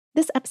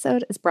This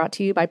episode is brought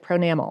to you by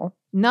Pronamel.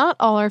 Not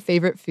all our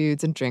favorite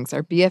foods and drinks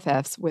are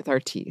BFFs with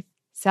our teeth.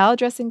 Salad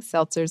dressings,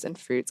 seltzers, and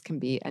fruits can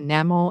be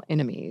enamel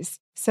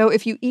enemies. So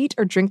if you eat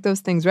or drink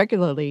those things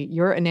regularly,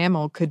 your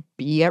enamel could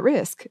be at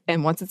risk.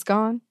 And once it's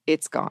gone,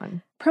 it's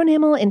gone.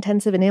 Pronamel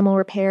Intensive Enamel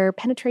Repair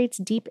penetrates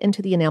deep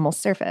into the enamel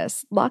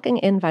surface, locking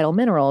in vital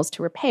minerals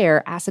to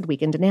repair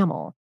acid-weakened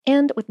enamel.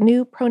 And with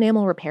new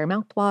Pronamel Repair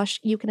mouthwash,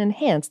 you can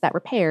enhance that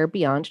repair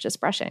beyond just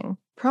brushing.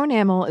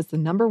 Pronamel is the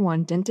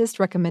 #1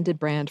 dentist-recommended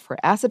brand for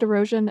acid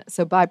erosion,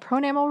 so buy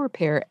Pronamel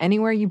Repair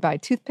anywhere you buy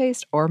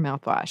toothpaste or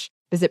mouthwash.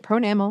 Visit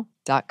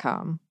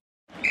pronamel.com.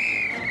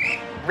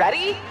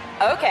 Ready?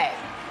 Okay.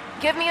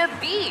 Give me a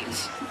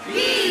beach.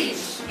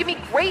 Beach! Give me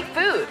great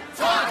food.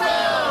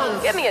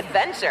 Tacos! Give me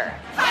adventure.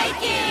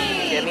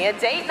 Hiking! Give me a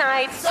date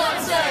night.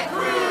 Sunset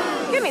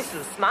cruise! Give me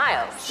some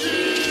smiles.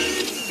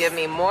 Cheese! Give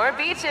me more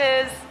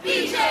beaches.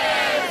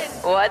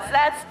 Beaches! What's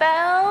that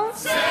spell?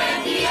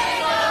 San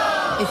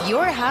Diego! If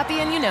you're happy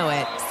and you know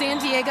it, San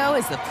Diego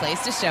is the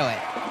place to show it.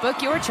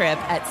 Book your trip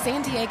at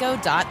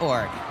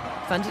sandiego.org.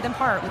 Funded in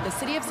part with the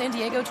City of San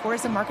Diego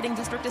Tourism Marketing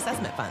District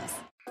Assessment Funds.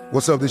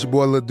 What's up, this your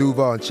boy Lil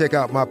Duval, and check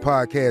out my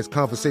podcast,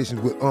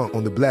 Conversations with Unc,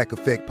 on the Black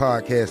Effect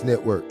Podcast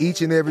Network.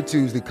 Each and every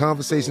Tuesday,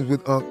 Conversations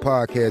with Unc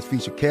podcast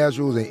feature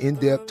casuals and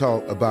in-depth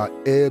talk about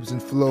ebbs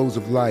and flows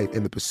of life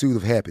and the pursuit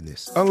of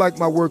happiness. Unlike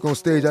my work on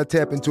stage, I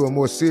tap into a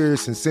more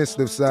serious and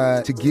sensitive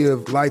side to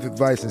give life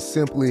advice and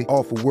simply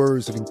offer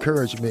words of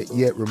encouragement,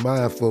 yet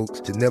remind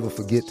folks to never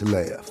forget to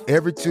laugh.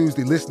 Every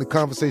Tuesday, listen to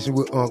Conversation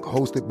with Unc,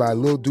 hosted by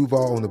Lil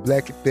Duval on the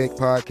Black Effect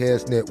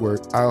Podcast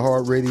Network,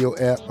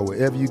 iHeartRadio app, or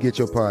wherever you get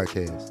your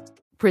podcasts.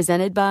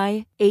 Presented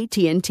by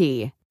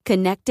AT&T.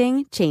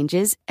 Connecting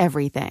changes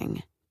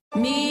everything.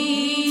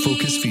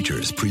 Focus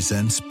Features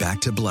presents Back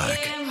to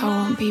Black. I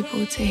want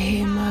people to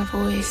hear my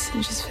voice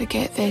and just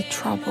forget their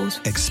troubles.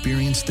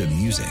 Experience the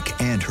music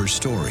and her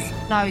story.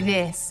 Know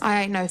this.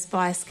 I ain't no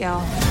Spice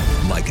Girl.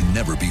 Like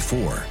never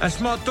before.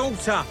 That's my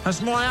daughter.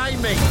 That's my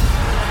Amy.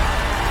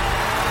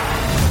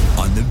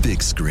 On the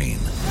big screen.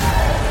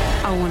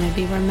 I want to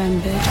be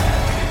remembered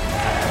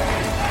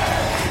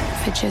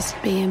for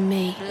just being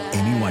me.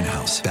 Amy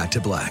Winehouse, Back to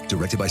Black,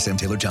 directed by Sam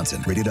Taylor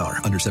Johnson. Rated R,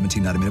 under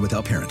 17, not a minute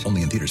without parent.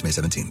 Only in theaters May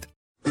 17th.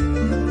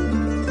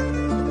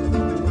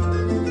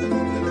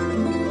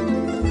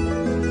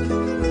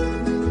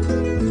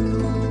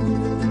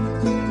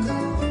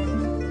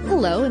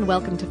 Hello and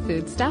welcome to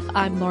Food Stuff.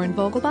 I'm Lauren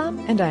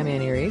Vogelbaum. And I'm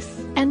Annie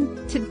Reese.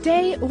 And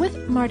today,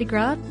 with Mardi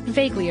Gras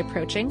vaguely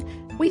approaching,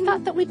 we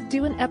thought that we'd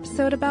do an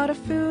episode about a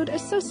food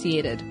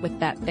associated with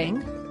that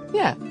thing.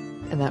 Yeah,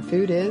 and that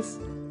food is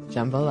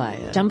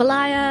jambalaya.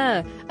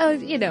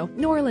 Jambalaya!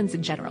 New Orleans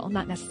in general,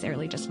 not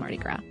necessarily just Mardi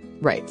Gras.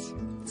 Right.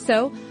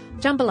 So,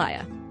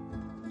 jambalaya.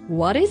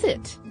 What is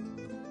it?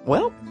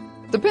 Well,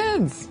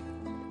 depends.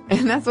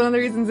 And that's one of the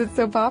reasons it's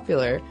so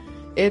popular.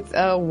 It's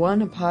a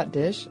one-pot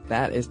dish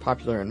that is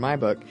popular in my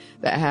book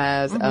that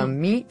has a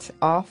meat,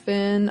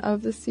 often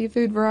of the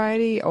seafood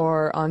variety,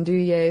 or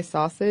andouille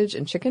sausage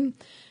and chicken,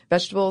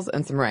 vegetables,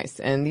 and some rice.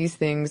 And these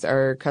things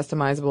are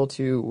customizable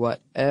to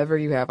whatever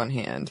you have on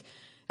hand.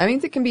 That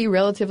means it can be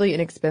relatively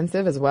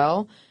inexpensive as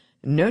well.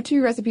 No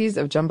two recipes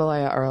of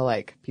jambalaya are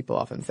alike, people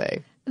often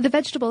say. The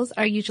vegetables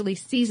are usually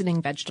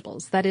seasoning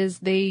vegetables. That is,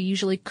 they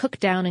usually cook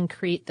down and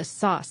create the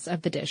sauce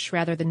of the dish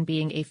rather than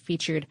being a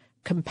featured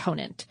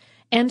component.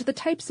 And the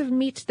types of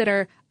meat that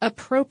are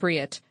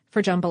appropriate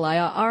for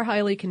jambalaya are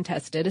highly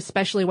contested,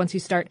 especially once you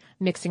start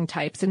mixing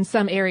types. In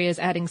some areas,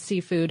 adding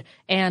seafood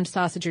and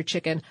sausage or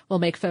chicken will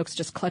make folks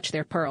just clutch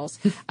their pearls.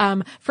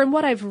 From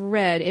what I've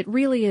read, it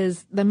really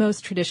is the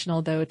most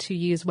traditional, though, to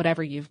use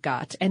whatever you've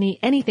got.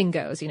 Anything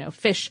goes,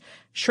 fish,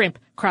 shrimp,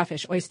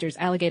 crawfish, oysters,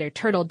 alligator,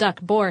 turtle, duck,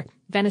 boar,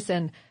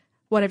 venison,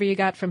 whatever you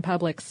got from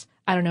Publix.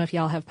 I don't know if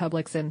y'all have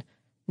Publix in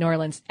New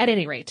Orleans. At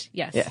any rate,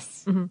 yes.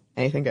 Yes.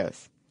 Anything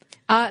goes.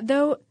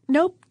 Though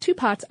no two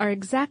pots are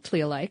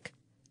exactly alike.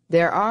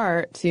 There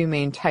are two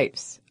main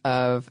types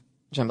of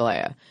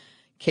jambalaya,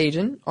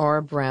 Cajun or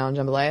brown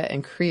jambalaya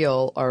and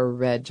Creole or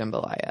red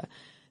jambalaya.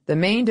 The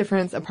main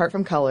difference, apart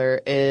from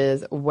color,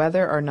 is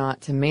whether or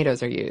not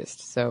tomatoes are used.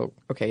 So,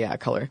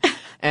 color.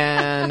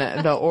 And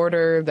the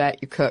order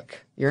that you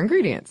cook your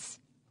ingredients.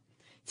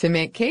 To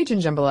make Cajun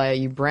jambalaya,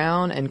 you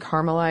brown and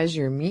caramelize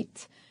your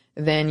meat.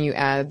 Then you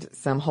add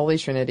some Holy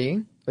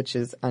Trinity, which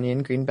is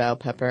onion, green bell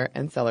pepper,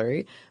 and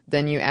celery.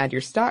 Then you add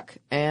your stock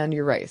and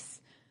your rice.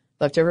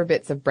 Leftover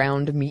bits of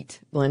browned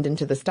meat blend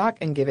into the stock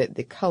and give it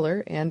the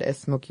color and a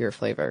smokier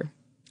flavor.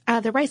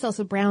 The rice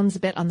also browns a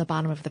bit on the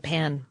bottom of the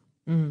pan.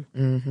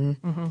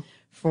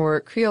 For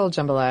Creole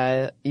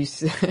jambalaya,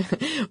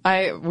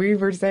 we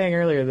were saying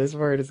earlier,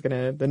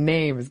 the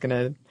name is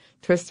gonna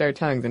twist our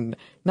tongues and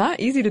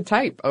not easy to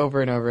type over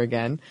and over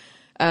again.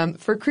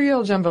 For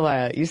Creole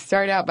jambalaya, you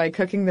start out by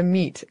cooking the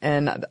meat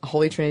and the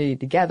Holy Trinity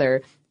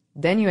together.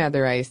 Then you add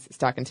the rice,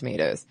 stock, and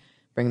tomatoes.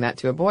 Bring that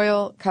to a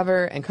boil,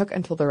 cover, and cook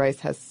until the rice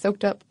has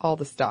soaked up all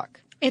the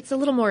stock. It's a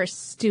little more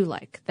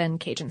stew-like than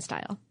Cajun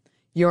style.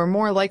 You're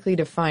more likely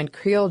to find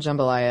Creole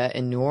jambalaya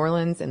in New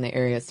Orleans and the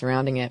areas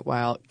surrounding it,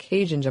 while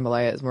Cajun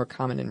jambalaya is more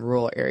common in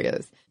rural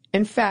areas.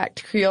 In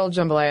fact, Creole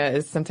jambalaya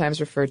is sometimes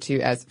referred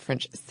to as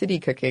French city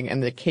cooking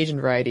and the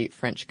Cajun variety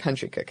French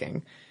country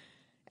cooking.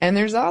 And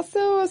there's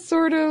also a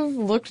sort of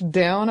looked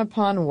down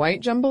upon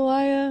white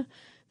jambalaya.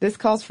 This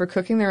calls for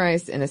cooking the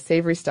rice in a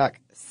savory stock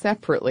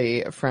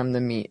separately from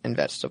the meat and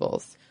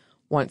vegetables.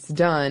 Once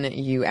done,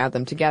 you add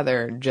them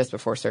together just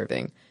before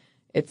serving.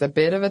 It's a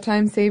bit of a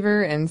time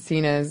saver and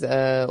seen as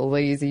a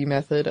lazy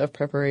method of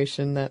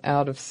preparation that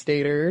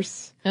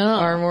out-of-staters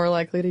are more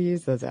likely to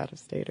use those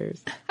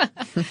out-of-staters.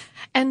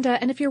 And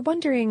if you're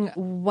wondering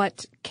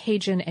what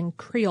Cajun and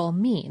Creole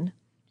mean.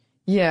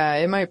 Yeah,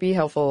 it might be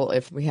helpful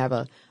if we have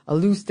a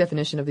loose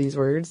definition of these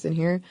words in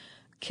here.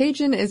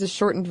 Cajun is a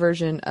shortened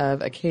version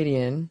of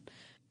Acadian.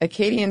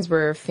 Acadians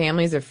were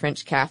families of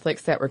French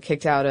Catholics that were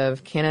kicked out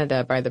of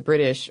Canada by the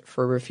British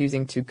for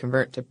refusing to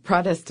convert to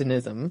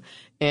Protestantism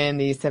in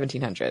the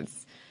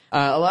 1700s.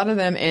 A lot of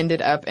them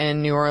ended up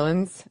in New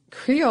Orleans.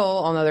 Creole,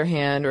 on the other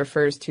hand,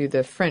 refers to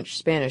the French,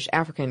 Spanish,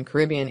 African,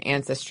 Caribbean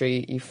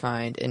ancestry you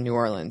find in New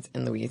Orleans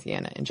and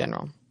Louisiana in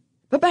general.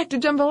 But back to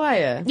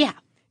jambalaya. Yeah.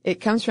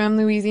 It comes from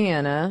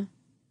Louisiana.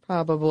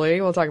 Probably.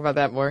 We'll talk about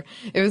that more.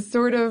 It was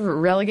sort of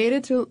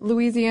relegated to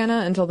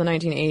Louisiana until the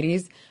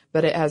 1980s,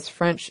 but it has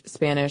French,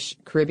 Spanish,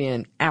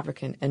 Caribbean,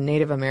 African, and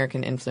Native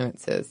American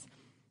influences.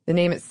 The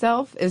name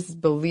itself is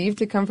believed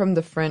to come from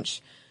the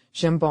French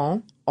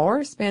jambon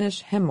or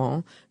Spanish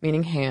jamon,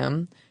 meaning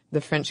ham,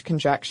 the French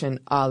contraction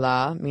à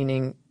la,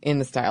 meaning in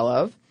the style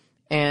of,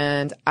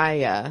 and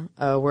aya,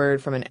 a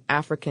word from an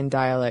African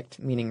dialect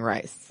meaning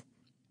rice.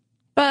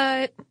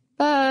 But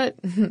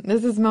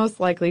this is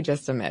most likely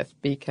just a myth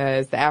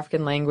because the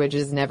African language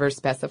is never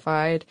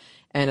specified,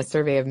 and a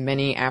survey of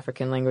many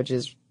African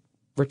languages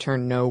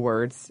returned no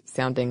words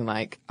sounding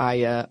like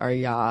aya or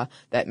ya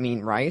that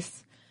mean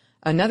rice.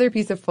 Another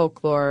piece of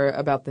folklore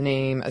about the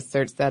name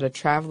asserts that a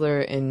traveler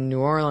in New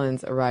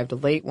Orleans arrived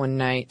late one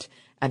night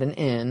at an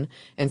inn,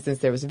 and since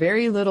there was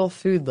very little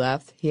food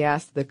left, he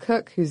asked the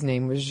cook, whose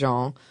name was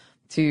Jean,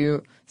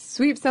 to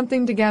sweep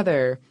something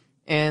together.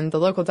 In the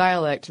local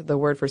dialect, the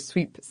word for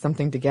sweep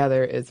something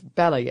together is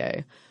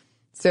balayer.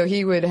 So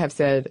he would have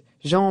said,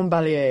 Jean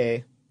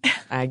Balayer,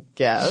 I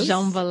guess.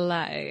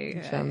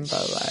 Jambalaya.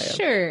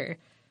 Sure.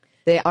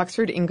 The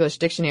Oxford English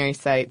Dictionary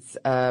cites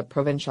a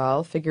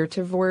Provençal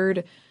figurative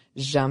word,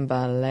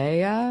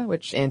 jambalaya,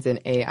 which ends in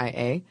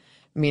aia,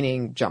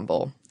 meaning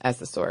jumble, as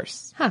the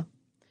source. Huh.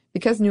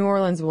 Because New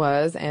Orleans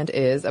was and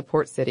is a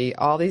port city,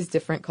 all these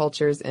different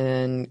cultures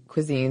and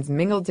cuisines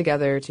mingled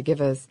together to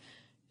give us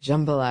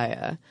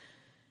jambalaya.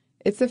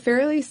 It's a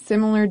fairly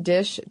similar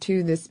dish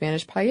to the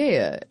Spanish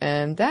paella,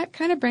 and that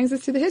kind of brings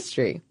us to the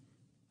history.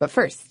 But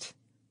first,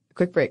 a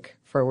quick break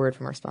for a word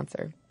from our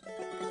sponsor.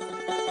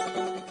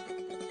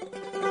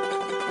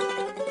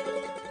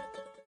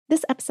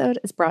 This episode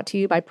is brought to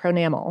you by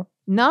Pronamel.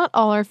 Not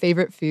all our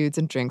favorite foods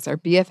and drinks are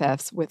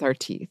BFFs with our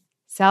teeth.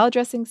 Salad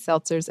dressings,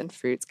 seltzers, and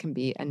fruits can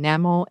be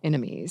enamel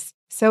enemies.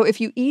 So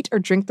if you eat or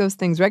drink those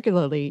things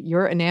regularly,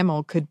 your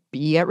enamel could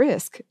be at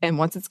risk. And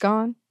once it's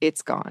gone,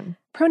 it's gone.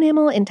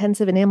 Pronamel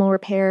Intensive Enamel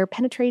Repair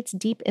penetrates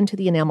deep into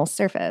the enamel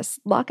surface,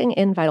 locking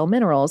in vital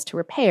minerals to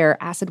repair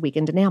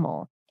acid-weakened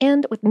enamel.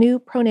 And with new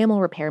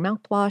Pronamel Repair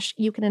mouthwash,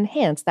 you can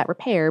enhance that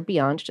repair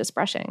beyond just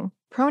brushing.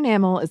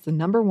 Pronamel is the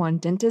 #1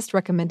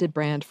 dentist-recommended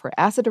brand for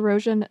acid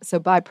erosion, so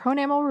buy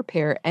Pronamel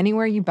Repair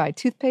anywhere you buy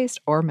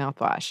toothpaste or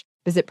mouthwash.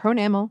 Visit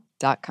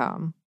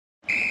pronamel.com.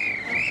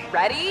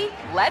 Ready?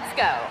 Let's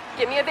go.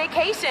 Give me a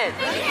vacation.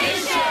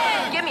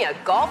 Vacation! Give me a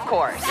golf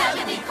course.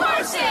 70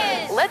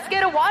 courses! Let's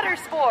get a water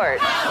sport.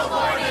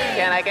 Paddleboarding!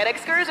 Can I get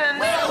excursions?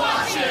 Whale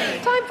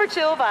watching! Time for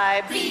chill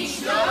vibes. Beach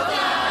yoga!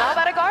 How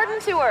about a garden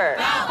tour?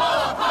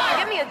 Balboa Park!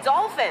 Give me a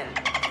dolphin.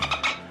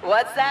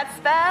 What's that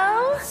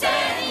spell?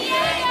 San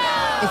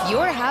Diego! If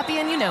you're happy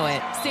and you know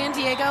it, San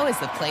Diego is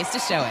the place to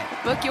show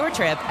it. Book your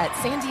trip at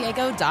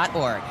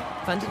sandiego.org.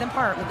 Funded in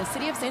part with the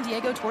City of San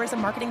Diego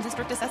Tourism Marketing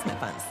District Assessment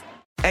Funds.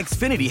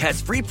 Xfinity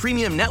has free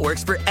premium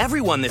networks for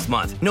everyone this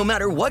month, no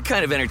matter what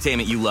kind of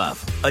entertainment you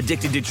love.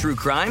 Addicted to true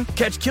crime?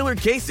 Catch killer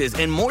cases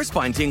and more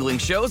spine-tingling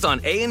shows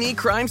on A&E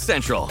Crime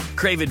Central.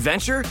 Crave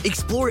adventure?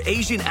 Explore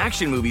Asian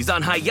action movies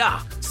on Hi-Ya.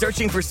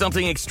 Searching for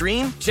something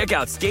extreme? Check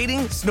out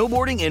skating,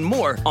 snowboarding, and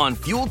more on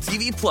Fuel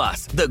TV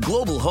Plus, the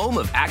global home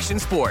of action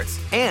sports.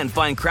 And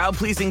find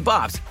crowd-pleasing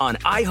bops on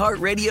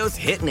iHeartRadio's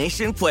Hit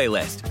Nation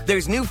playlist.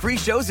 There's new free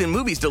shows and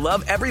movies to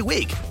love every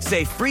week.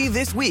 Say free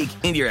this week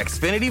in your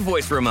Xfinity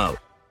voice remote.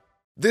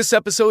 This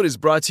episode is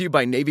brought to you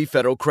by Navy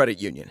Federal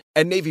Credit Union.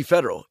 At Navy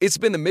Federal, it's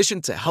been the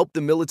mission to help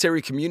the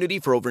military community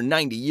for over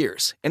 90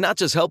 years. And not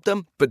just help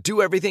them, but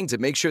do everything to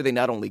make sure they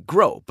not only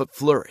grow, but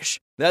flourish.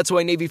 That's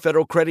why Navy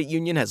Federal Credit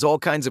Union has all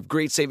kinds of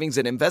great savings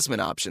and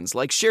investment options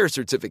like share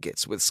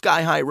certificates with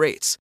sky-high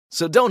rates.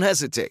 So don't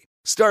hesitate.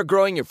 Start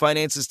growing your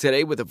finances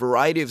today with a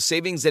variety of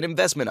savings and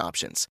investment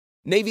options.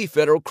 Navy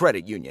Federal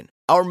Credit Union.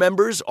 Our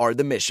members are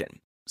the mission.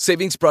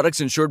 Savings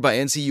products insured by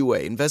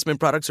NCUA. Investment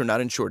products are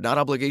not insured, not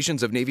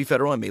obligations of Navy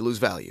Federal and may lose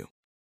value.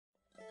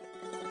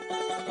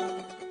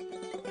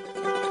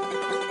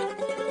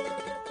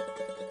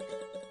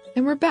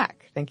 And we're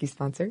back. Thank you,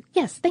 sponsor.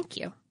 Yes, thank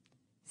you.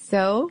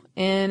 So,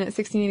 in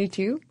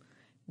 1682,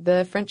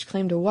 the French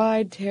claimed a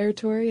wide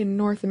territory in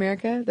North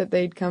America that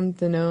they'd come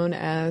to know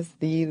as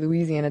the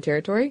Louisiana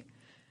Territory.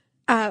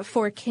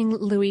 For King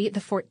Louis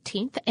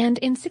XIV, and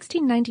in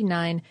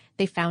 1699,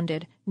 they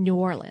founded New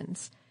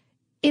Orleans.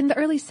 In the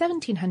early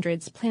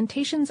 1700s,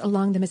 plantations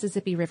along the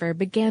Mississippi River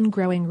began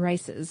growing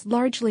rices,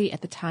 largely at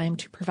the time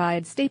to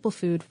provide staple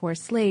food for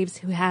slaves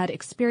who had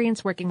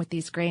experience working with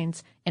these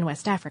grains in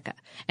West Africa,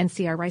 and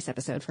see our rice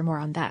episode for more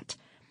on that.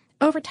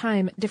 Over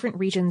time, different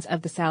regions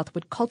of the South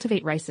would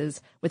cultivate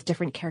rices with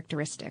different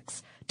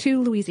characteristics.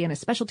 Two Louisiana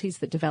specialties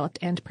that developed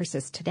and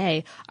persist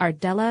today are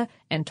Della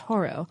and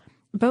Toro.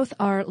 Both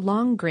are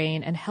long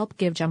grain and help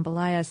give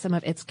jambalaya some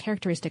of its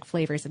characteristic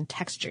flavors and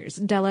textures.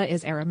 Della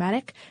is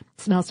aromatic,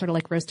 smells sort of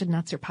like roasted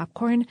nuts or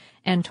popcorn,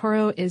 and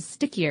Toro is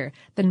stickier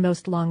than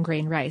most long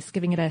grain rice,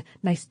 giving it a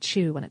nice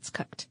chew when it's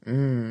cooked.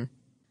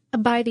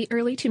 By the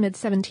early to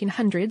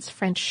mid-1700s,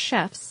 French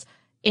chefs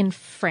in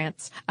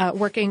France,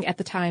 working at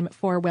the time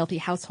for wealthy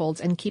households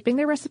and keeping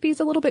their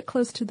recipes a little bit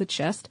close to the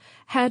chest,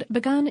 had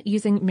begun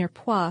using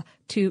mirepoix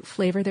to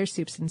flavor their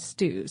soups and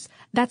stews.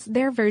 That's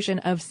their version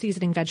of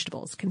seasoning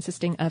vegetables,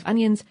 consisting of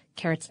onions,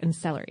 carrots, and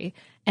celery.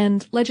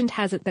 And legend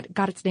has it that it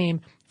got its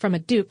name from a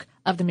duke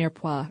of the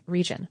Mirepoix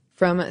region.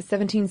 From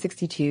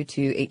 1762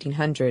 to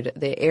 1800,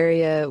 the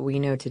area we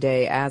know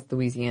today as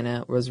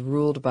Louisiana was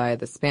ruled by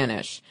the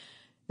Spanish.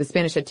 The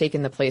Spanish had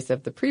taken the place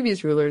of the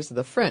previous rulers,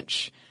 the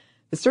French.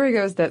 The story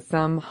goes that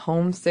some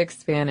homesick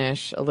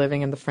Spanish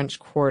living in the French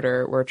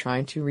Quarter were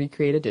trying to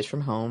recreate a dish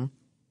from home,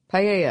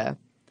 paella.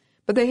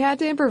 But they had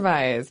to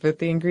improvise with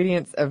the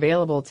ingredients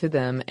available to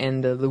them in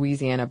the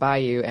Louisiana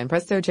bayou, and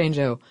presto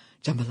changeo,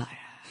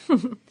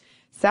 jambalaya.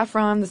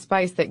 Saffron, the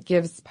spice that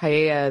gives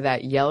paella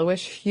that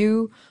yellowish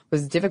hue,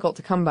 was difficult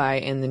to come by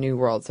in the New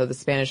World, so the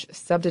Spanish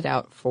subbed it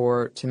out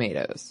for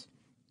tomatoes.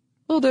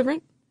 A little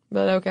different,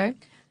 but okay.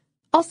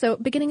 Also,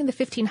 beginning in the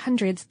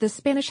 1500s, the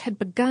Spanish had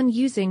begun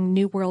using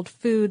New World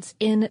foods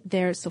in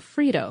their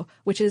sofrito,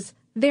 which is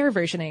their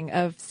versioning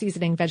of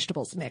seasoning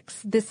vegetables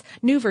mix. This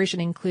new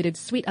version included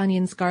sweet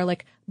onions,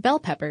 garlic, bell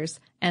peppers,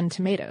 and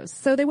tomatoes,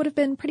 so they would have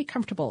been pretty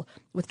comfortable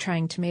with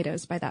trying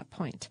tomatoes by that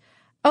point.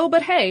 Oh,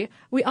 but hey,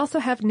 we also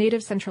have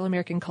native Central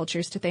American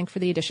cultures to thank for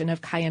the addition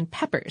of cayenne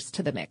peppers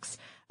to the mix,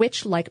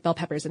 which, like bell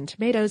peppers and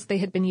tomatoes, they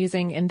had been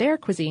using in their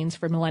cuisines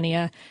for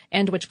millennia,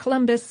 and which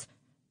Columbus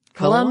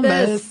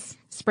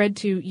spread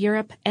to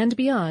Europe and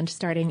beyond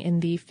starting in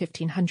the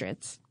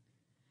 1500s.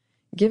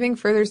 Giving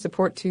further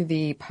support to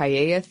the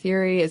paella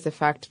theory is the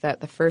fact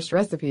that the first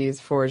recipes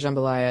for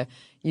jambalaya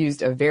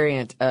used a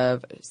variant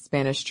of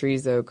Spanish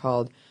chorizo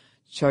called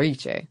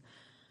choriche.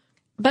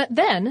 But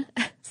then,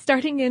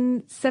 starting in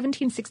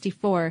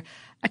 1764,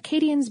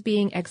 Acadians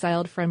being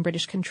exiled from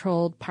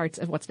British-controlled parts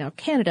of what's now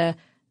Canada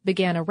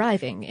began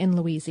arriving in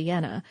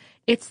Louisiana.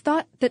 It's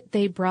thought that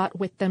they brought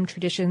with them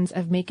traditions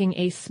of making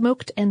a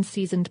smoked and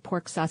seasoned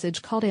pork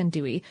sausage called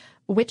andouille,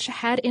 which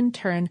had in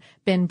turn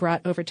been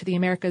brought over to the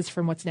Americas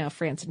from what's now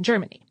France and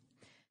Germany.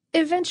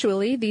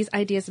 Eventually, these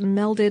ideas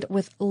melded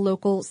with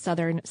local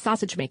Southern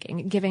sausage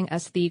making, giving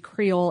us the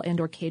Creole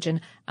and or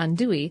Cajun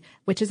andouille,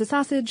 which is a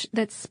sausage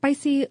that's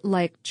spicy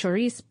like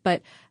chorizo,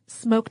 but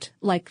smoked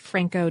like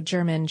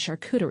Franco-German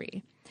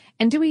charcuterie.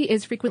 Andouille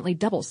is frequently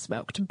double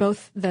smoked.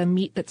 Both the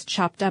meat that's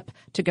chopped up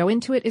to go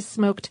into it is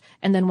smoked,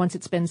 and then once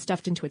it's been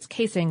stuffed into its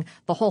casing,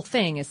 the whole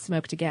thing is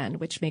smoked again,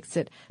 which makes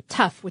it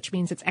tough, which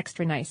means it's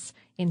extra nice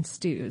in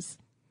stews.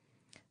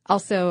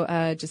 Also,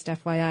 just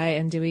FYI,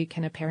 andouille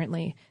can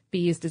apparently be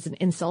used as an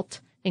insult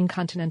in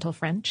continental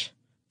French.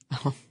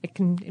 Oh. It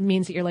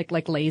means that you're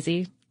like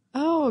lazy.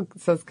 Oh,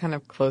 so it's kind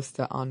of close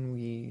to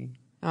ennui.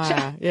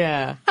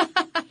 Yeah.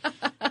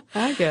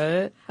 I get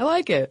it. I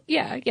like it.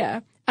 Yeah.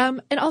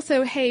 And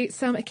also, hey,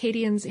 some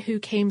Acadians who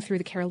came through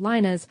the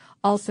Carolinas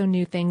also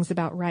knew things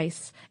about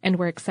rice and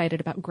were excited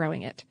about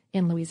growing it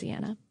in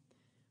Louisiana.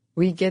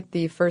 We get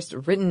the first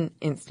written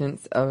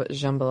instance of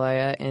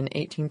jambalaya in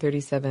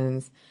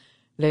 1837's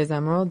Les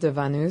Amours de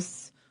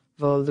Vanus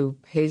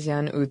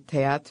Volupésian au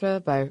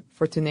Théâtre by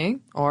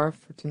Fortuné, or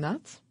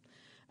Fortunat.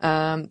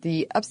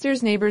 The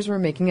upstairs neighbors were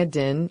making a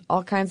din,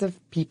 all kinds of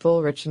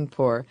people, rich and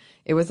poor.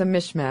 It was a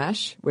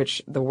mishmash,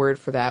 which the word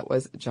for that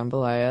was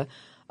jambalaya,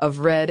 of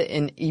red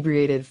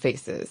inebriated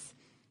faces.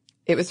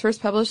 It was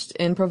first published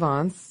in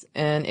Provence,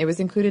 and it was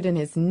included in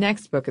his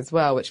next book as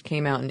well, which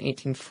came out in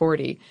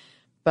 1840.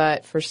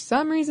 But for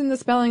some reason, the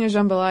spelling of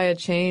jambalaya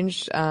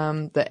changed.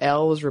 The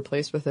L was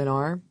replaced with an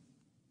R.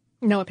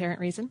 No apparent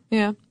reason.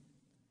 Yeah.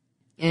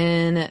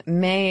 In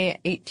May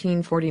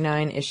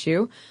 1849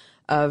 issue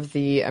of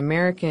the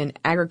American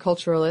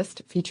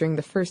Agriculturalist, featuring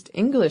the first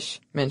English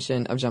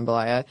mention of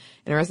jambalaya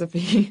in a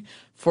recipe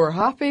for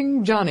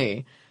Hopping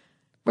Johnny,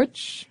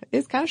 which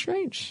is kind of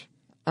strange,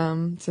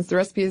 since the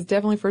recipe is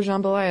definitely for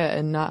jambalaya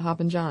and not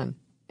Hoppin' John.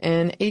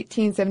 An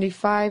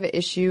 1875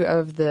 issue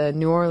of the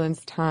New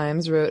Orleans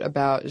Times wrote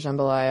about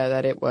jambalaya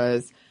that it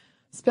was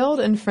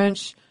spelled in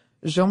French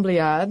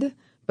jambliade,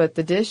 but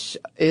the dish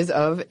is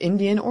of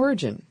Indian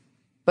origin.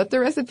 But the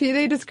recipe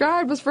they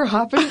described was for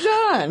Hoppin'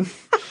 John.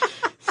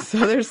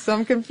 So there's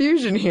some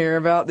confusion here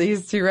about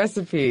these two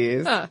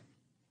recipes.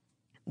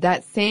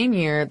 That same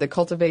year, the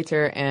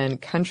Cultivator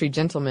and Country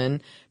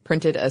Gentleman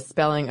printed a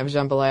spelling of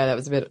jambalaya that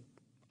was a bit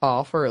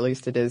off, or at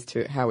least it is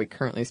to how we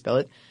currently spell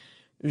it.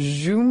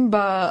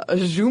 Jambalaya,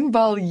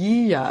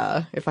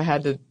 if I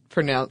had to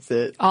pronounce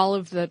it. All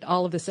of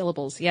the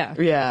syllables, yeah.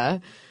 Yeah.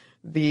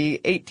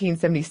 The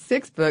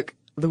 1876 book,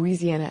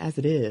 Louisiana as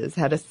It Is,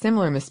 had a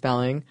similar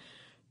misspelling.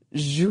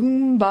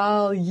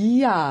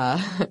 Jambalaya.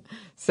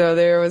 So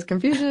there was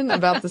confusion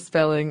about the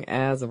spelling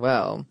as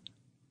well.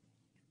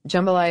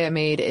 Jambalaya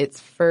made its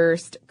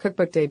first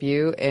cookbook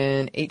debut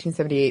in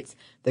 1878's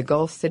The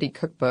Gulf City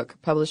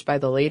Cookbook, published by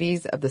the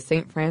Ladies of the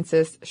St.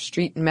 Francis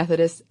Street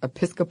Methodist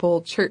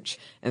Episcopal Church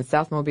in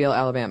South Mobile,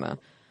 Alabama.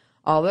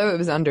 Although it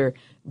was under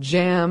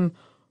Jambalaya,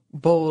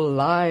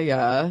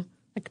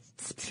 like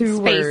two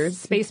words.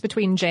 Space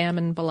between jam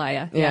and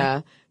balaya.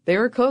 Yeah. They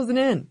were closing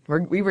in.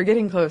 We were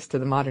getting close to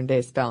the modern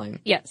day spelling.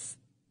 Yes.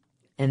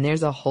 And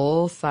there's a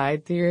whole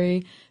side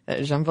theory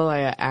that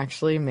jambalaya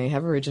actually may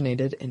have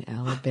originated in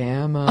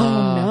Alabama.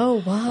 Oh,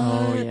 no, what?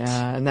 Oh,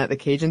 yeah. And that the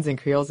Cajuns and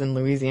Creoles in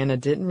Louisiana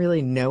didn't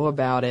really know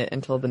about it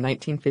until the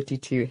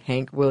 1952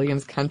 Hank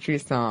Williams country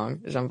song,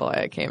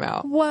 Jambalaya, came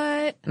out.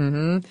 What?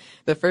 Mm-hmm.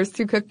 The first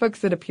two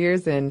cookbooks it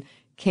appears in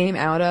came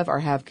out of or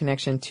have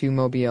connection to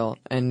Mobile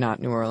and not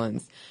New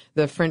Orleans.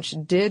 The French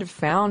did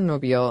found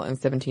Mobile in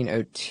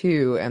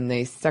 1702, and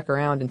they stuck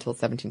around until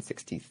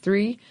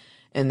 1763.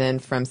 And then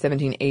from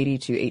 1780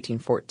 to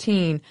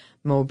 1814,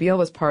 Mobile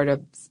was part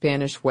of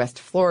Spanish West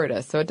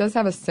Florida. So it does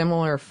have a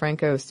similar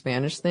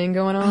Franco-Spanish thing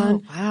going on.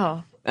 Oh,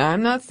 wow.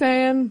 I'm not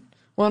saying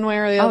one way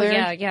or the other.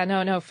 Oh, yeah,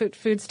 no.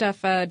 Food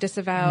stuff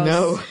disavows.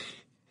 No.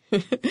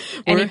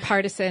 Any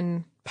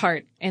partisan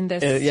part in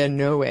this. Yeah,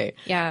 no way.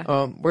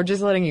 Yeah. We're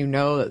just letting you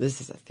know that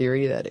this is a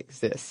theory that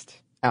exists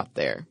out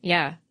there.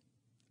 Yeah.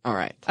 All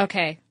right.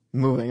 Okay.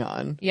 Moving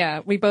on.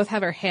 Yeah, we both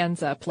have our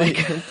hands up. Like,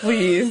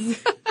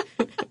 please.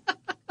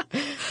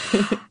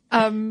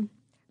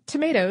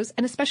 Tomatoes,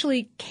 and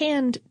especially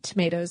canned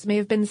tomatoes, may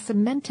have been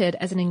cemented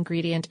as an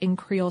ingredient in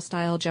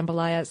Creole-style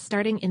jambalaya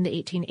starting in the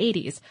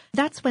 1880s.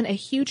 That's when a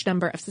huge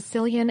number of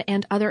Sicilian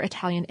and other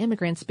Italian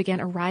immigrants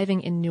began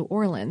arriving in New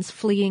Orleans,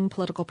 fleeing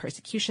political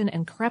persecution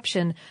and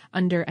corruption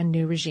under a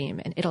new regime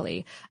in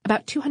Italy.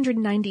 About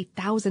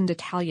 290,000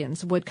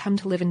 Italians would come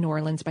to live in New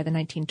Orleans by the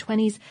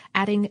 1920s,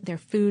 adding their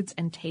foods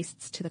and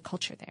tastes to the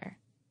culture there.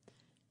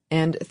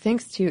 And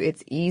thanks to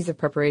its ease of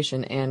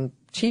preparation and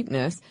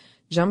cheapness,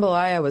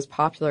 jambalaya was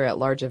popular at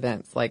large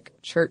events like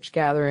church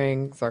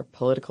gatherings or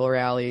political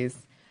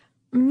rallies.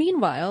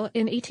 Meanwhile,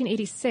 in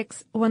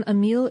 1886, when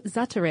Émile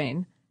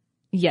Zatarain,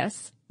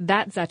 yes,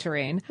 that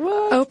Zatarain,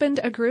 opened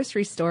a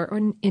grocery store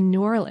in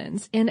New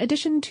Orleans. In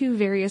addition to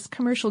various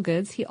commercial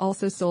goods, he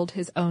also sold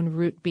his own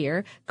root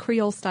beer,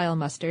 Creole-style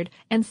mustard,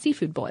 and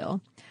seafood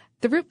boil.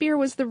 The root beer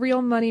was the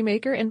real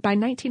moneymaker, and by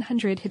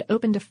 1900 had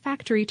opened a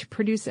factory to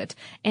produce it,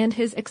 and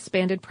his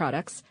expanded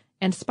products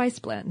and spice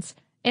blends,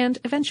 and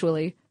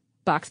eventually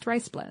boxed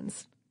rice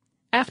blends.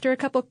 After a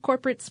couple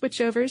corporate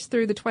switchovers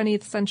through the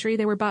 20th century,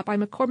 they were bought by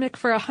McCormick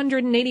for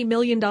 $180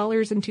 million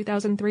in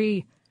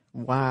 2003.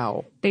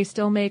 Wow. They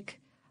still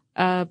make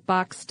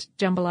boxed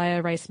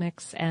jambalaya rice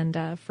mix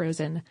and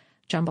frozen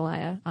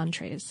jambalaya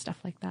entrees, stuff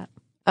like that.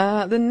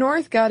 The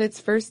North got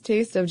its first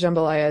taste of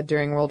jambalaya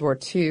during World War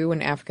II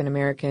when African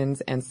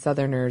Americans and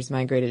Southerners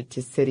migrated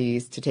to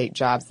cities to take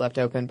jobs left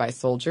open by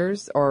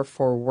soldiers or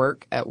for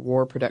work at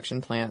war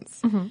production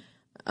plants. Mm-hmm.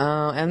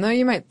 And though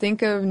you might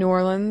think of New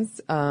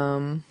Orleans,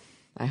 I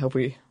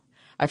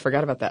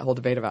forgot about that whole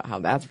debate about how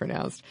that's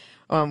pronounced.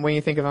 When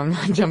you think of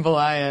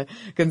jambalaya,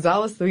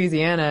 Gonzales,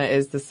 Louisiana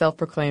is the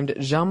self-proclaimed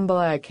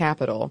jambalaya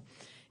capital.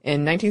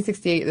 In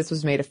 1968, this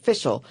was made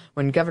official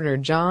when Governor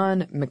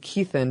John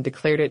McKeithen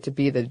declared it to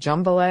be the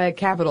jambalaya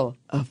capital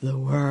of the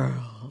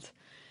world.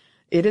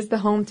 It is the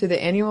home to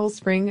the annual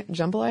Spring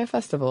Jambalaya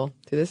Festival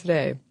to this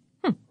day.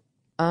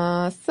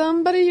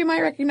 Somebody you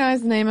might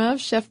recognize the name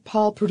of, Chef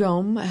Paul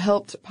Prudhomme,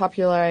 helped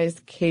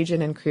popularize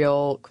Cajun and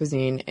Creole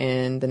cuisine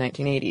in the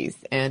 1980s,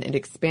 and it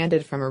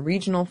expanded from a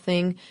regional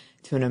thing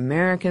to an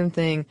American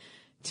thing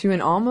to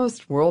an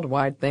almost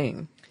worldwide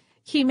thing.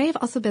 He may have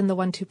also been the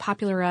one to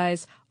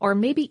popularize or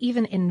maybe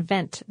even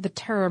invent the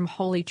term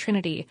Holy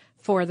Trinity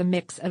for the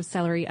mix of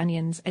celery,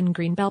 onions, and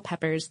green bell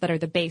peppers that are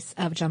the base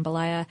of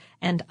jambalaya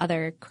and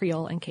other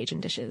Creole and Cajun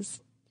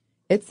dishes.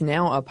 It's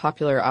now a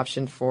popular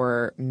option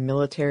for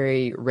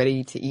military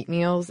ready-to-eat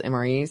meals,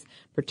 MREs,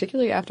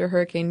 particularly after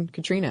Hurricane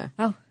Katrina.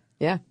 Oh.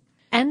 Yeah.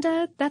 And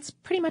that's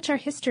pretty much our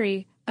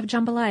history of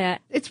jambalaya.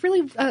 It's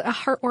really a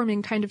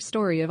heartwarming kind of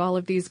story of all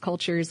of these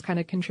cultures kind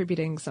of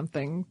contributing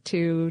something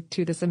to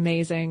this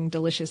amazing,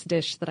 delicious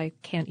dish that I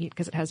can't eat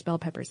because it has bell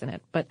peppers in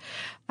it. But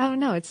I don't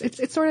know.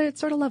 It's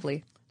sort of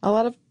lovely. A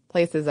lot of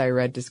places I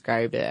read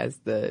described it as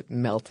the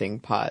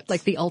melting pot.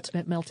 Like the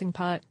ultimate melting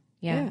pot.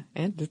 Yeah,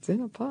 and it's in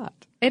a pot.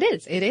 It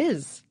is. It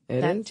is.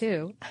 That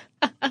too.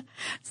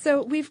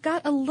 So we've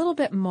got a little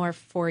bit more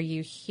for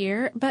you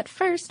here, but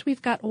first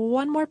we've got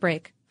one more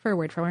break for a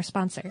word from our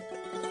sponsor.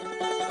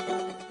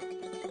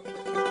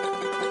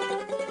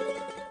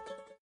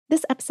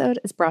 This episode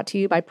is brought to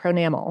you by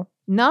Pronamel.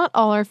 Not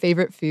all our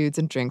favorite foods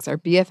and drinks are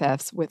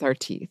BFFs with our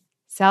teeth.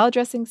 Salad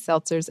dressings,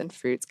 seltzers, and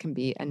fruits can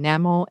be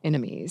enamel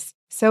enemies.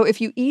 So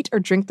if you eat or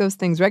drink those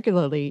things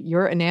regularly,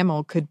 your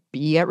enamel could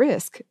be at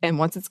risk. And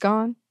once it's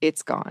gone,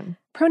 it's gone.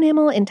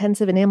 Pronamel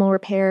Intensive Enamel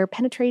Repair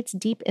penetrates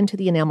deep into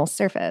the enamel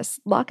surface,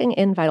 locking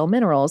in vital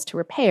minerals to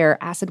repair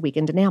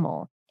acid-weakened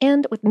enamel.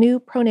 And with new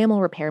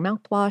Pronamel Repair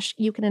mouthwash,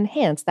 you can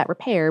enhance that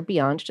repair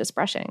beyond just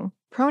brushing.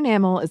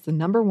 Pronamel is the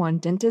 #1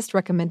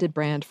 dentist-recommended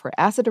brand for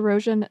acid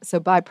erosion, so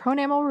buy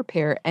Pronamel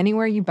Repair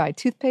anywhere you buy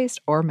toothpaste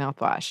or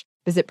mouthwash.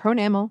 Visit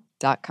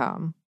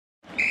pronamel.com.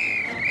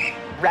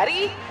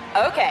 Ready?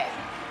 Okay.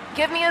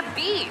 Give me a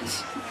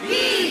beach.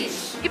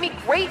 Beach. Give me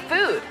great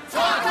food.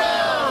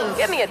 Tacos.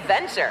 Give me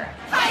adventure.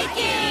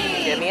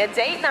 Hiking. Give me a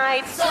date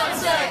night.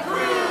 Sunset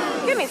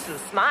cruise. Give me some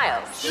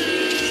smiles.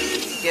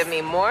 Cheese. Give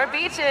me more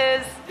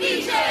beaches.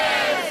 Beaches.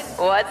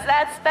 What's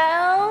that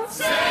spell?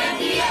 San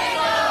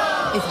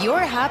Diego. If you're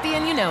happy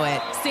and you know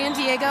it, San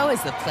Diego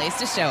is the place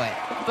to show it.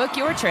 Book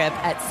your trip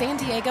at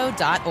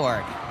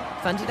sandiego.org.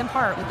 Funded in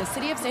part with the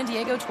City of San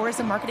Diego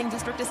Tourism Marketing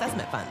District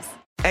Assessment Funds.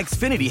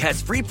 Xfinity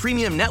has free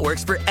premium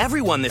networks for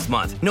everyone this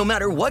month, no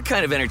matter what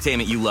kind of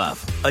entertainment you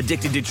love.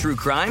 Addicted to true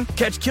crime?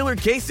 Catch killer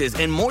cases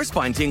and more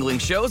spine-tingling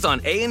shows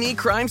on A&E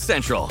Crime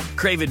Central.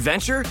 Crave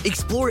adventure?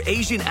 Explore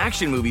Asian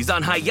action movies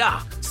on Hi-Ya.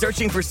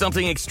 Searching for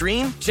something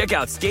extreme? Check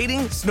out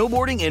skating,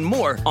 snowboarding, and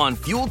more on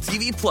Fuel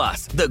TV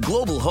Plus, the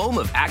global home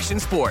of action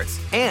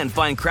sports. And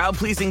find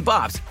crowd-pleasing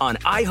bops on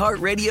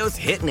iHeartRadio's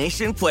Hit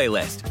Nation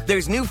playlist.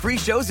 There's new free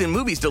shows and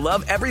movies to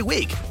love every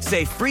week.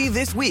 Say free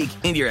this week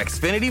in your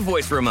Xfinity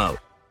voice remote.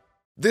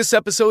 This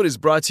episode is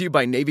brought to you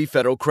by Navy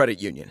Federal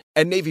Credit Union.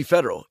 At Navy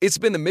Federal, it's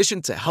been the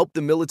mission to help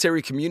the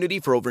military community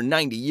for over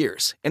 90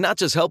 years. And not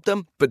just help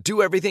them, but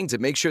do everything to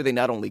make sure they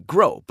not only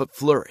grow, but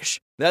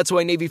flourish. That's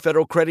why Navy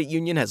Federal Credit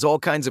Union has all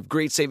kinds of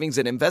great savings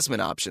and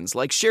investment options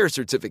like share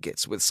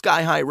certificates with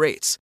sky-high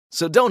rates.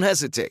 So don't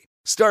hesitate.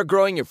 Start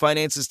growing your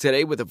finances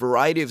today with a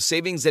variety of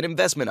savings and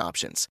investment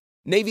options.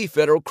 Navy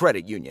Federal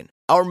Credit Union.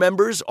 Our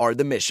members are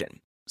the mission.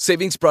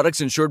 Savings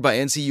products insured by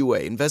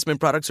NCUA. Investment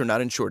products are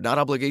not insured, not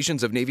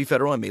obligations of Navy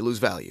Federal and may lose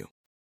value.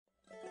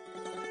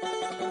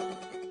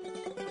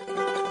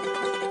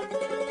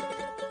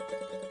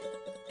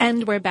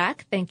 And we're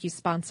back. Thank you,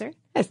 sponsor.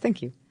 Yes,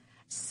 thank you.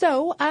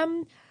 So,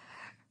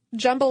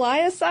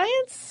 jambalaya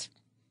science?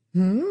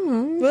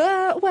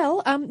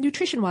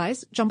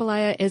 Nutrition-wise,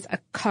 jambalaya is a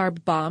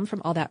carb bomb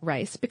from all that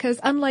rice because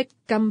unlike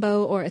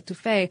gumbo or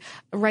etouffee,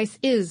 rice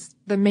is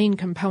the main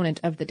component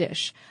of the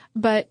dish.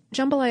 But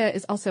jambalaya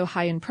is also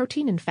high in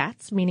protein and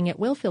fats, meaning it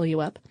will fill you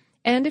up.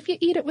 And if you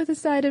eat it with a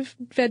side of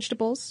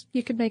vegetables,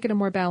 you can make it a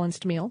more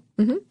balanced meal.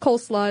 Mm-hmm.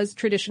 Coleslaw is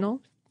traditional.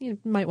 You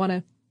might want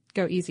to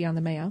go easy on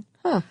the mayo.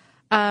 Huh.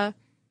 A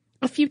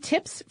few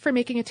tips for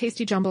making a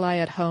tasty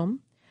jambalaya at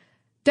home.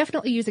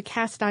 Definitely use a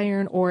cast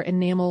iron or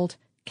enameled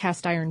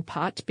cast iron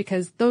pot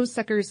because those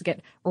suckers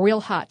get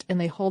real hot and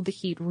they hold the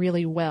heat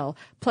really well.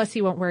 Plus,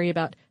 you won't worry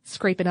about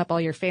scraping up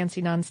all your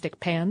fancy nonstick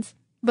pans.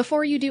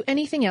 Before you do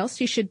anything else,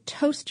 you should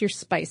toast your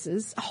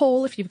spices,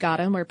 whole if you've got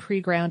them, or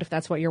pre-ground if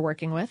that's what you're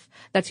working with.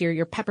 That's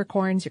your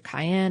peppercorns, your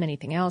cayenne,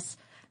 anything else.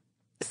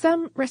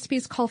 Some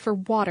recipes call for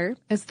water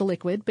as the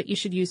liquid, but you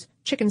should use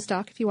chicken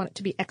stock if you want it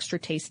to be extra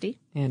tasty.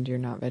 And you're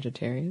not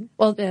vegetarian?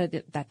 Well,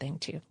 that thing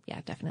too. Yeah,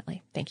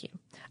 definitely. Thank you.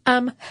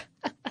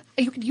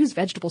 You could use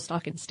vegetable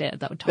stock instead.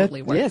 That would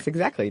totally work. Yes,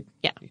 exactly.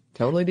 Yeah.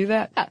 Totally do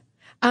that.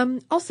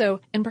 Also,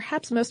 and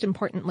perhaps most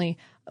importantly,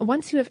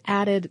 once you have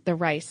added the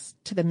rice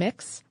to the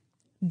mix,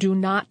 do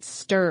not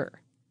stir.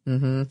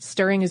 Mm-hmm.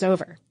 Stirring is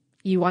over.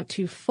 You want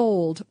to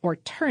fold or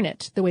turn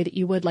it the way that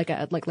you would like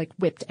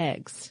whipped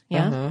eggs.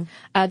 Yeah.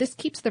 Uh-huh. This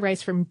keeps the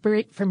rice from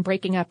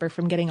breaking up or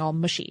from getting all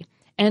mushy.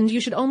 And you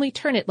should only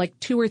turn it like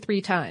 2 or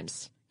 3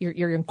 times.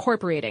 You're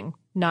incorporating,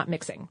 not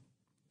mixing.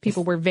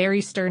 People were very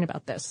stern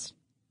about this.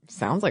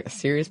 Sounds like a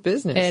serious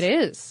business. It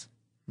is.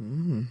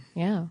 Mm.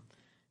 Yeah.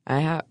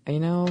 I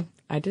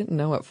didn't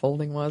know what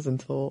folding was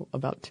until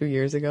about 2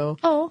 years ago.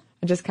 Oh.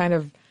 I just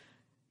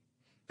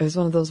it was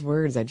one of those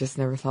words I just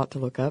never thought to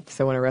look up.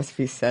 So when a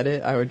recipe said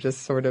it, I would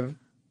just sort of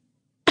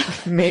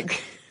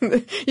make,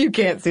 you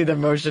can't see the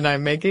motion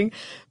I'm making,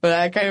 but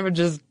I kind of would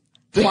just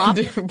plop.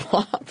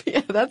 Plop.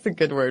 Yeah, that's a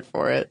good word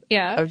for it.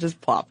 Yeah. I'm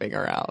just plopping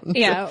around.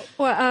 Yeah.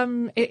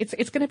 Well,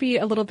 it's going to be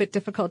a little bit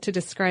difficult to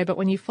describe, but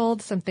when you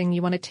fold something,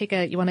 you want to take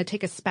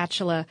a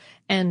spatula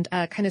and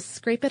kind of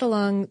scrape it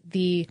along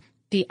the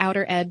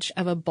outer edge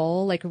of a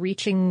bowl, like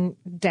reaching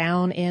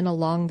down in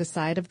along the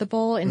side of the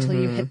bowl until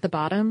you hit the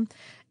bottom.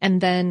 And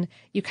then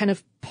you kind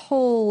of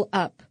pull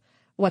up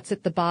what's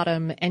at the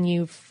bottom and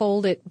you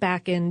fold it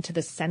back into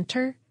the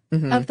center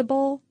of the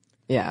bowl.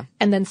 Yeah.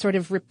 And then sort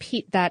of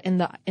repeat that in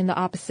the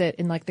opposite,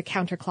 in like the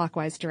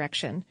counterclockwise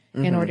direction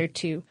in order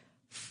to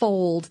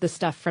fold the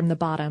stuff from the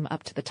bottom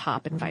up to the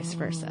top and vice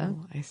versa.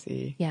 I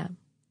see. Yeah.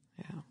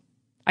 Yeah.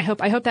 I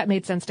hope that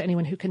made sense to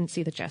anyone who couldn't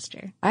see the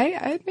gesture.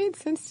 It made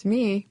sense to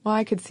me. Well,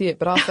 I could see it,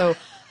 but also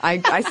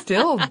I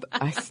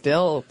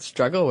still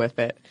struggle with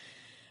it.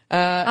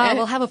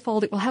 We'll have a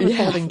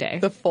folding day.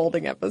 The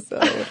folding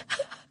episode.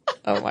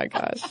 Oh my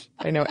gosh.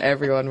 I know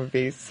everyone would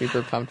be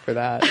super pumped for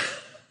that.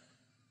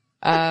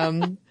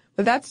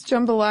 But that's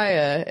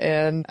jambalaya,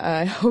 and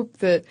I hope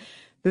that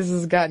this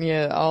has gotten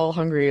you all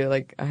hungry.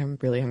 Like, I'm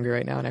really hungry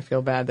right now, and I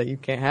feel bad that you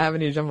can't have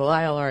any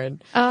jambalaya,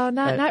 Lauren. Oh,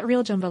 not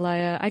real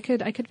jambalaya. I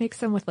could make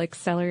some with like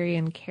celery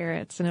and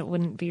carrots, and it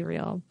wouldn't be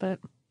real. But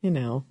you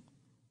know,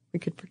 we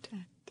could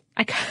pretend.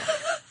 I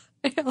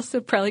also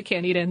probably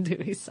can't eat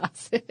andouille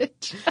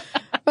sausage.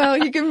 Well,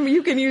 you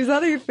can use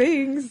other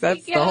things.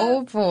 That's the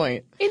whole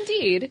point.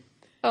 Indeed.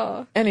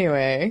 Oh.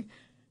 Anyway,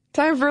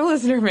 time for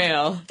listener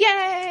mail.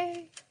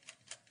 Yay!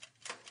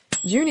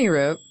 Junie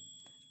wrote,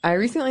 I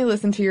recently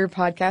listened to your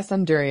podcast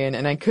on durian,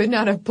 and I could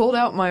not have pulled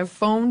out my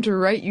phone to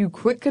write you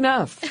quick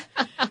enough.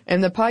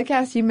 In the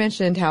podcast, you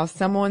mentioned how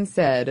someone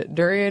said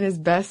durian is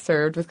best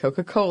served with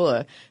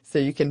Coca-Cola, so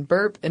you can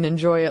burp and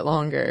enjoy it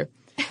longer.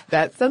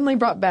 That suddenly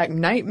brought back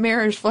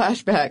nightmarish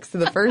flashbacks to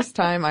the first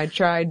time I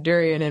tried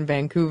durian in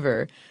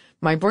Vancouver.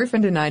 My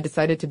boyfriend and I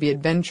decided to be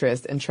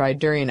adventurous and tried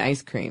durian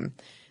ice cream.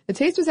 The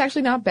taste was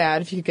actually not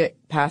bad if you could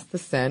get past the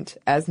scent.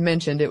 As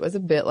mentioned, it was a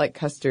bit like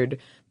custard,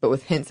 but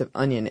with hints of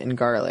onion and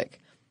garlic.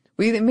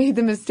 We made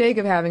the mistake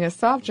of having a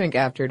soft drink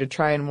after to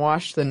try and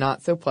wash the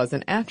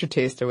not-so-pleasant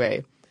aftertaste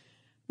away.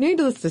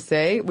 Needless to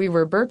say, we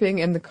were burping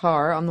in the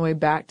car on the way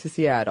back to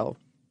Seattle.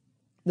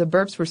 The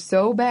burps were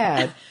so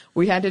bad,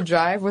 we had to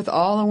drive with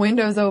all the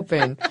windows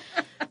open.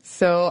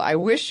 So I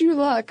wish you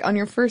luck on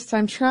your first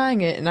time trying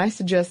it, and I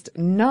suggest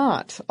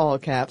not, all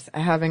caps,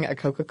 having a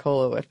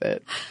Coca-Cola with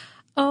it.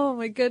 Oh,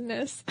 my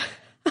goodness.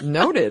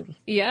 Noted.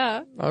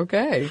 Yeah.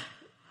 Okay.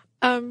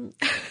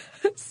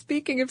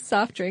 Speaking of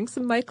soft drinks,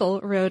 Michael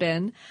wrote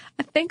in,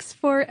 thanks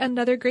for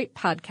another great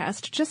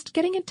podcast. Just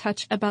getting in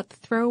touch about the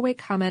throwaway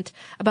comment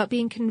about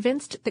being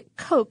convinced that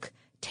Coke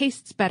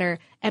tastes better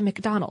at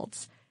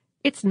McDonald's.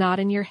 It's not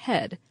in your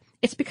head.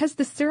 It's because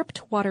the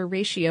syrup-to-water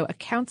ratio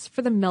accounts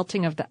for the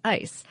melting of the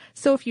ice.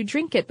 So if you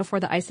drink it before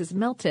the ice is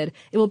melted,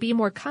 it will be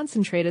more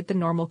concentrated than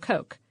normal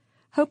Coke.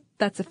 Hope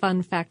that's a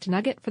fun fact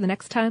nugget for the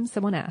next time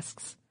someone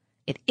asks.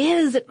 It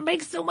is. It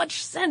makes so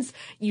much sense.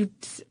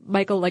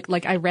 Michael,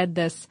 like I read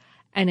this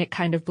and it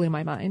kind of blew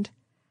my mind.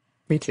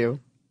 Me too.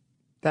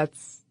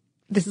 This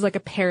is like a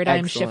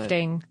paradigm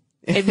shifting.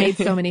 It made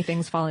so many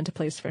things fall into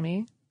place for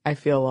me. I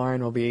feel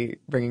Lauren will be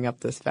bringing up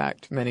this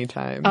fact many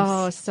times.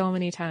 Oh, so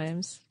many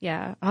times.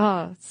 Yeah.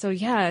 Oh, so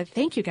yeah.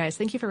 Thank you guys.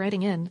 Thank you for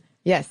writing in.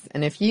 Yes.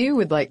 And if you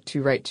would like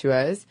to write to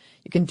us,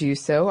 you can do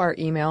so. Our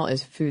email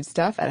is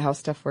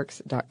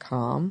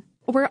foodstuff@howstuffworks.com.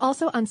 We're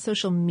also on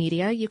social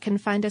media. You can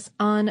find us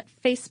on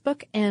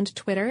Facebook and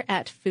Twitter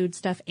at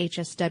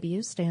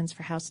FoodstuffHSW, stands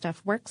for How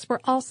Stuff Works. We're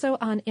also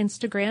on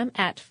Instagram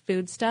at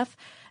Foodstuff.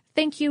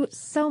 Thank you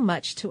so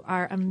much to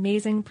our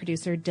amazing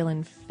producer,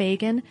 Dylan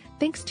Fagan.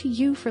 Thanks to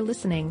you for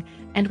listening,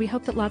 and we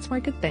hope that lots more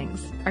good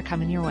things are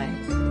coming your way.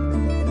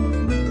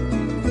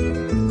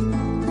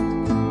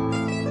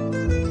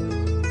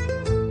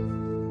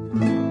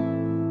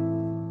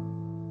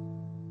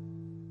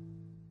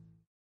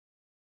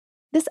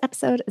 This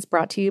episode is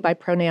brought to you by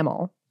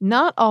Pronamel.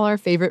 Not all our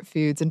favorite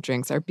foods and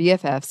drinks are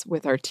BFFs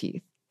with our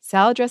teeth.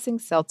 Salad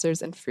dressings,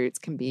 seltzers, and fruits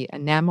can be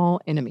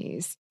enamel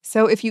enemies.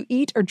 So if you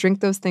eat or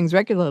drink those things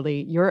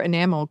regularly, your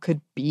enamel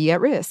could be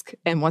at risk.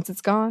 And once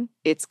it's gone,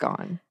 it's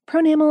gone.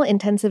 Pronamel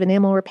Intensive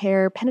Enamel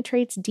Repair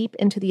penetrates deep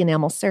into the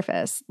enamel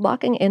surface,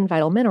 locking in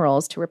vital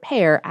minerals to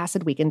repair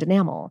acid-weakened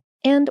enamel.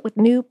 And with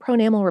new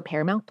Pronamel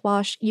Repair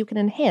mouthwash, you can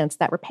enhance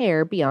that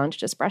repair beyond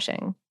just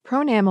brushing.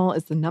 Pronamel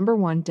is the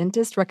 #1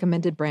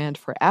 dentist-recommended brand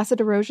for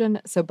acid erosion,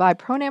 so buy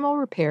Pronamel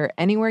Repair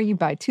anywhere you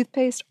buy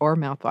toothpaste or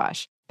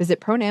mouthwash. Visit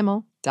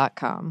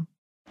pronamel.com.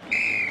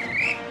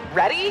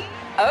 Ready?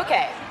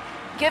 Okay.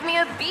 Give me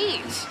a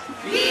beach.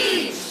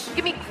 Beach.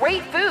 Give me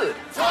great food.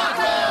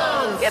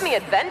 Tacos. Give me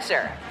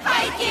adventure.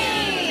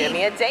 Hiking. Give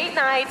me a date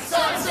night.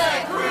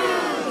 Sunset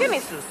cruise. Give me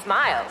some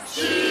smiles.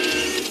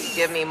 Cheese.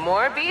 Give me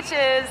more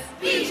beaches.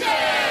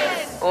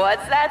 Beaches.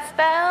 What's that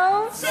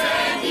spell?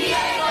 San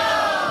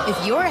Diego.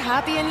 If you're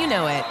happy and you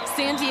know it,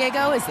 San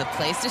Diego is the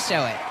place to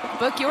show it.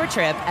 Book your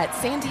trip at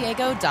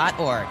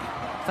sandiego.org.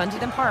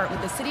 Funded in part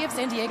with the City of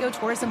San Diego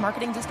Tourism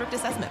Marketing District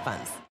Assessment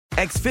Funds.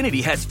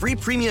 Xfinity has free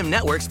premium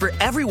networks for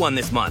everyone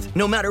this month,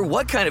 no matter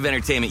what kind of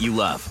entertainment you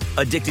love.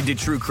 Addicted to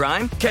true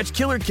crime? Catch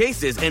killer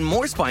cases and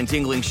more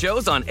spine-tingling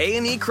shows on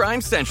A&E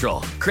Crime Central.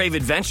 Crave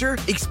adventure?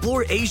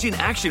 Explore Asian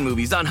action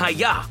movies on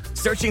Hi-Ya.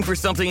 Searching for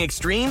something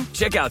extreme?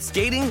 Check out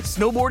skating,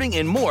 snowboarding,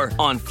 and more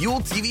on Fuel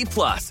TV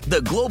Plus,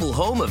 the global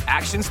home of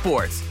action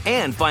sports.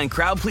 And find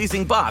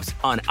crowd-pleasing bops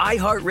on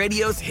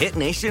iHeartRadio's Hit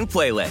Nation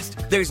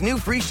playlist. There's new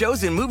free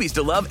shows and movies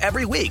to love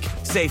every week.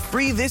 Say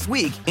free this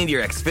week in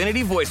your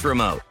Xfinity voice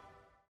remote.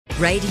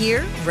 Right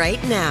here,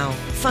 right now.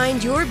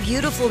 Find your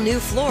beautiful new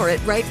floor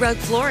at Right Rug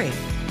Flooring.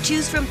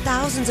 Choose from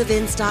thousands of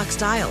in-stock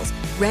styles,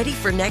 ready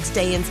for next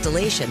day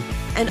installation,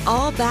 and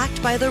all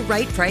backed by the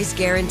right price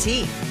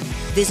guarantee.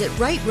 Visit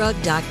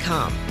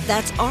rightrug.com.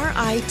 That's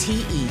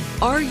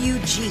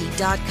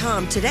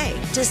RITERUG.com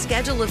today to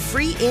schedule a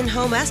free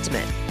in-home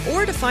estimate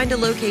or to find a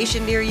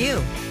location near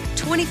you.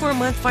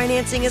 24-month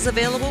financing is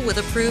available with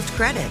approved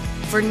credit.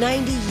 For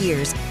 90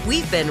 years,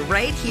 we've been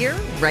right here,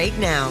 right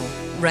now.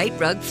 Right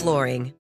Rug Flooring.